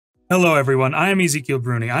Hello everyone, I am Ezekiel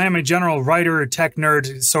Bruni. I am a general writer, tech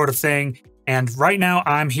nerd sort of thing, and right now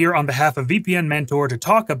I'm here on behalf of VPN Mentor to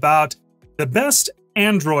talk about the best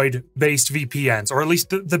Android-based VPNs, or at least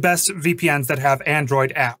the best VPNs that have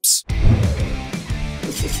Android apps.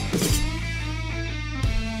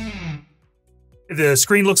 The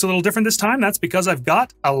screen looks a little different this time. That's because I've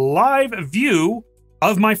got a live view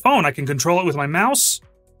of my phone. I can control it with my mouse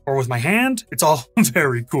or with my hand. It's all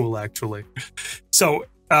very cool, actually. So,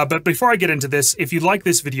 but before I get into this, if you like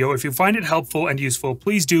this video, if you find it helpful and useful,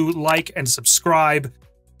 please do like and subscribe.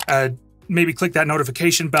 Maybe click that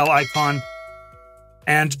notification bell icon.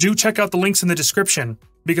 And do check out the links in the description,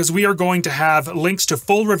 because we are going to have links to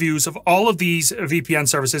full reviews of all of these VPN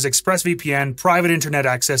services, ExpressVPN, Private Internet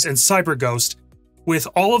Access, and CyberGhost, with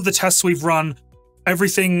all of the tests we've run,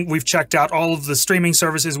 everything we've checked out, all of the streaming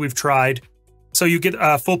services we've tried, so you get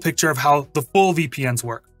a full picture of how the full VPNs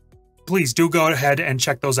work. Please do go ahead and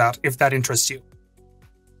check those out if that interests you.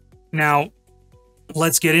 Now,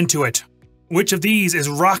 let's get into it. Which of these is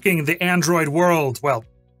rocking the Android world? Well,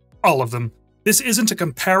 all of them. This isn't a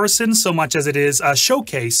comparison so much as it is a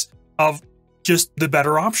showcase of just the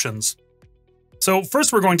better options. So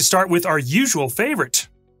first we're going to start with our usual favorite,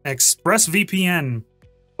 ExpressVPN.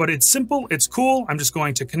 But it's simple, it's cool, I'm just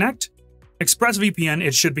going to connect. ExpressVPN,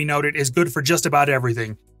 it should be noted, is good for just about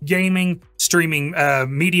everything. Gaming, streaming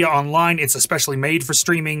media online, it's especially made for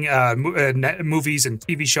streaming movies and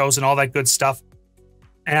TV shows and all that good stuff.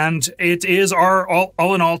 And it is our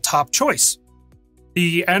all-in-all top choice.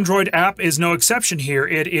 The Android app is no exception here.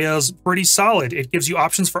 It is pretty solid. It gives you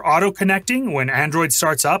options for auto-connecting when Android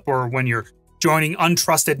starts up or when you're joining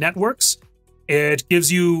untrusted networks. It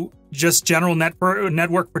gives you just general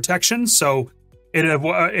network protection, so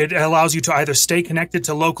it allows you to either stay connected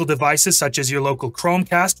to local devices such as your local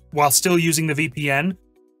Chromecast while still using the VPN,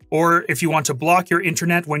 or if you want to block your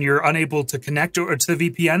internet when you're unable to connect to the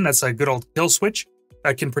VPN, that's a good old kill switch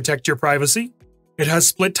that can protect your privacy. It has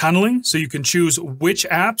split tunneling, so you can choose which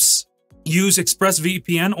apps use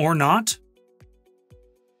ExpressVPN or not.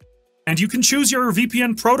 And you can choose your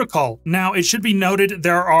VPN protocol. Now, it should be noted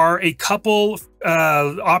there are a couple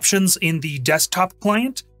options in the desktop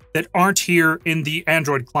client that aren't here in the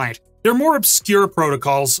Android client. They're more obscure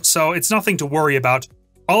protocols, so it's nothing to worry about.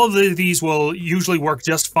 All of these will usually work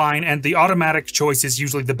just fine, and the automatic choice is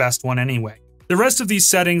usually the best one anyway. The rest of these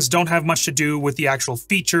settings don't have much to do with the actual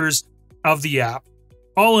features of the app.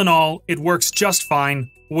 All in all, it works just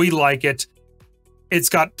fine. We like it. It's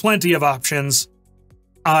got plenty of options.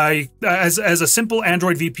 As a simple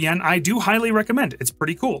Android VPN, I do highly recommend it. It's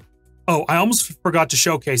pretty cool. Oh, I almost forgot to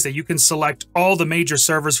showcase that you can select all the major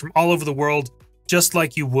servers from all over the world, just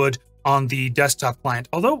like you would on the desktop client.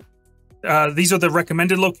 Although, these are the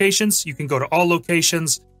recommended locations. You can go to all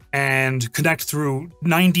locations and connect through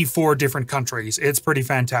 94 different countries. It's pretty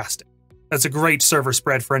fantastic. That's a great server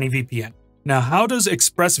spread for any VPN. Now, how does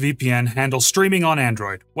ExpressVPN handle streaming on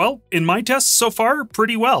Android? Well, in my tests so far,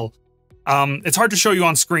 pretty well. It's hard to show you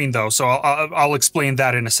on screen though, so I'll explain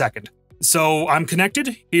that in a second. So I'm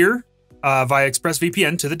connected here via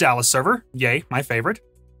ExpressVPN to the Dallas server. Yay, my favorite.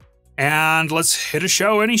 And let's hit a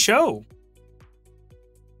show, any show.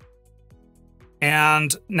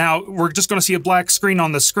 And now we're just going to see a black screen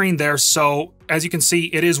on the screen there. So as you can see,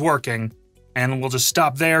 it is working. And we'll just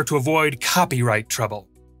stop there to avoid copyright trouble.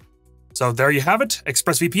 So there you have it.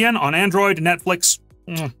 ExpressVPN on Android, Netflix,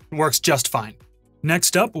 works just fine.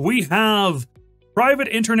 Next up, we have Private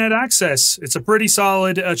Internet Access. It's a pretty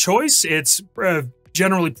solid choice. It's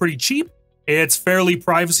generally pretty cheap. It's fairly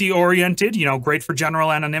privacy-oriented, you know, great for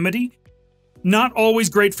general anonymity. Not always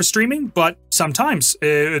great for streaming, but sometimes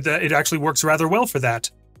it actually works rather well for that.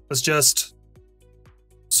 Let's just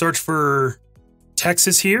search for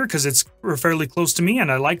Texas here, because it's fairly close to me,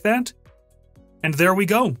 and I like that. And there we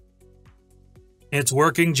go. It's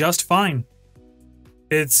working just fine.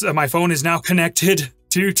 My phone is now connected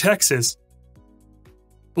to Texas.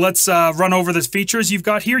 Let's run over the features you've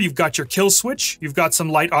got here. You've got your kill switch. You've got some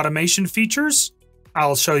light automation features.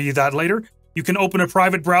 I'll show you that later. You can open a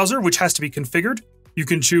private browser, which has to be configured. You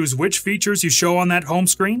can choose which features you show on that home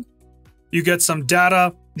screen. You get some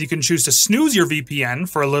data. You can choose to snooze your VPN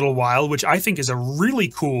for a little while, which I think is a really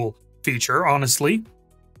cool feature, honestly.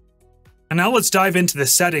 And now let's dive into the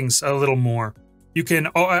settings a little more. You can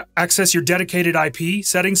access your dedicated IP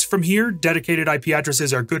settings from here. Dedicated IP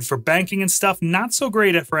addresses are good for banking and stuff, not so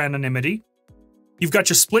great for anonymity. You've got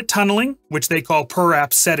your split tunneling, which they call per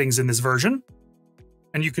app settings in this version.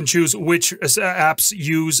 And you can choose which apps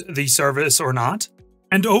use the service or not.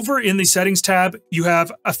 And over in the settings tab, you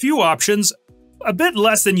have a few options. a bit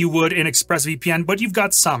less than you would in ExpressVPN, but you've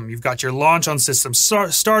got some. You've got your launch on system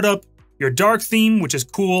startup, your dark theme, which is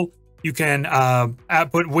cool. You can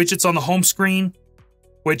put widgets on the home screen,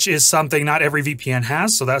 which is something not every VPN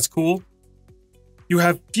has, so that's cool. You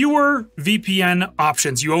have fewer VPN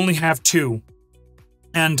options. You only have 2.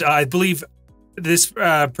 And I believe this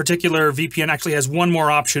particular VPN actually has 1 more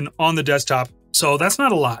option on the desktop, so that's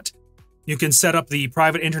not a lot. You can set up the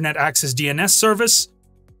private internet access DNS service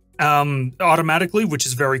automatically, which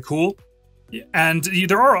is very cool. And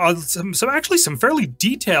there are some fairly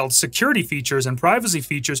detailed security features and privacy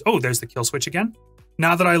features. Oh, there's the kill switch again.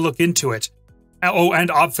 Now that I look into it. Oh,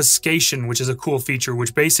 and obfuscation, which is a cool feature,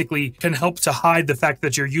 which basically can help to hide the fact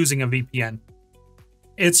that you're using a VPN.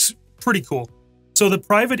 It's pretty cool. So the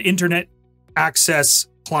private internet access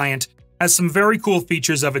client has some very cool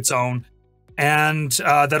features of its own and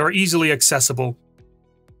that are easily accessible.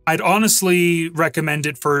 I'd honestly recommend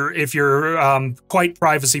it for if you're quite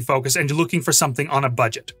privacy focused and you're looking for something on a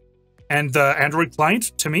budget. And the Android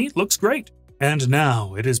client, to me, looks great. And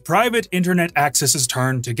now it is private internet access's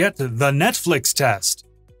turn to get the Netflix test.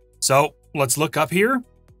 So let's look up here.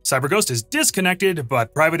 CyberGhost is disconnected,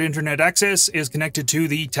 but private internet access is connected to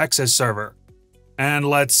the Texas server. And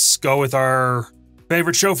let's go with our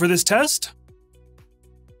favorite show for this test.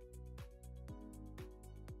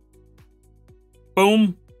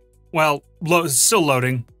 Boom. Well, still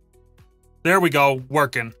loading. There we go,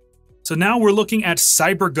 working. So now we're looking at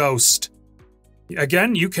CyberGhost.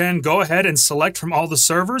 Again, you can go ahead and select from all the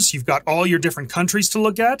servers. You've got all your different countries to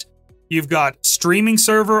look at. You've got streaming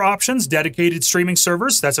server options, dedicated streaming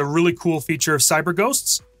servers. That's a really cool feature of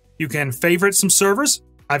CyberGhosts. You can favorite some servers.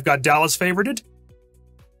 I've got Dallas favorited.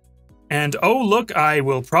 And oh, look, I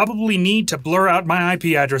will probably need to blur out my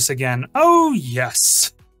IP address again. Oh,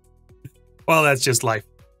 yes. Well, that's just life.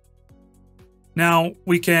 Now,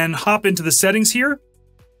 we can hop into the settings here.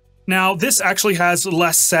 Now, this actually has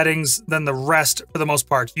less settings than the rest for the most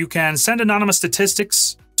part. You can send anonymous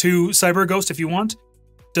statistics to CyberGhost if you want.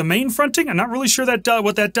 Domain fronting, I'm not really sure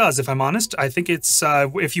what that does, if I'm honest. I think it's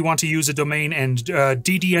if you want to use a domain and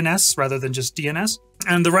DDNS rather than just DNS.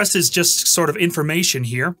 And the rest is just sort of information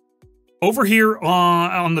here. Over here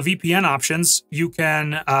on the VPN options, you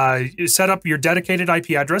can set up your dedicated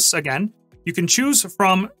IP address again. You can choose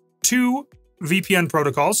from 2 VPN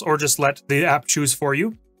protocols or just let the app choose for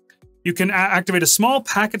you. You can activate a small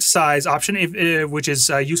packet size option, which is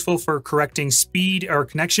useful for correcting speed or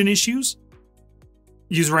connection issues.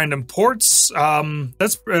 Use random ports.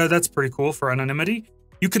 That's pretty cool for anonymity.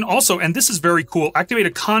 You can also, and this is very cool, activate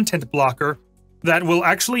a content blocker that will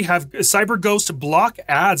actually have CyberGhost block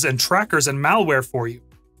ads and trackers and malware for you.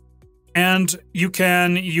 And you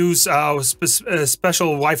can use special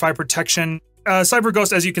Wi-Fi protection.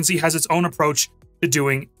 CyberGhost, as you can see, has its own approach to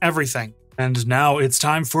doing everything. And now it's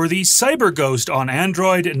time for the CyberGhost on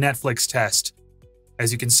Android Netflix test.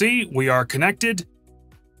 As you can see, we are connected.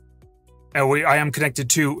 I am connected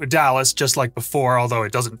to Dallas, just like before, although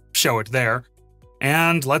it doesn't show it there.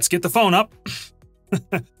 And let's get the phone up.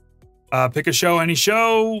 Pick a show, any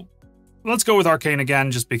show. Let's go with Arcane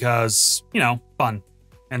again, just because, you know, fun.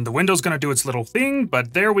 And the window's gonna do its little thing,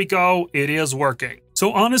 but there we go, it is working.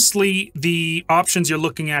 So honestly, the options you're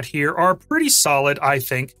looking at here are pretty solid, I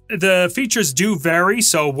think. The features do vary,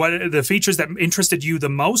 so what the features that interested you the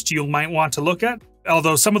most, you might want to look at.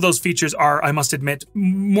 Although some of those features are, I must admit,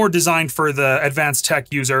 more designed for the advanced tech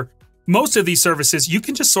user. Most of these services, you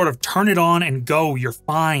can just sort of turn it on and go, you're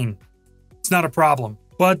fine. It's not a problem.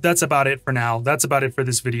 But that's about it for now. That's about it for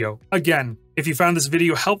this video. Again, if you found this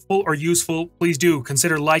video helpful or useful, please do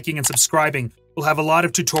consider liking and subscribing. We'll have a lot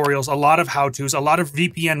of tutorials, a lot of how-tos, a lot of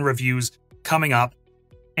VPN reviews coming up.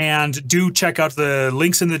 And do check out the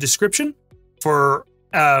links in the description for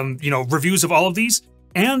reviews of all of these,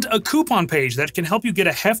 and a coupon page that can help you get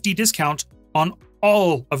a hefty discount on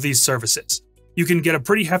all of these services. You can get a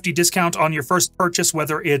pretty hefty discount on your first purchase,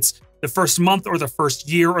 whether it's the first month or the first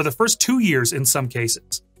year or the first 2 years in some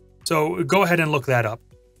cases. So go ahead and look that up.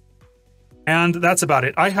 And that's about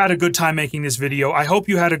it. I had a good time making this video. I hope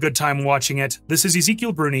you had a good time watching it. This is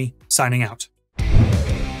Ezekiel Bruni, signing out.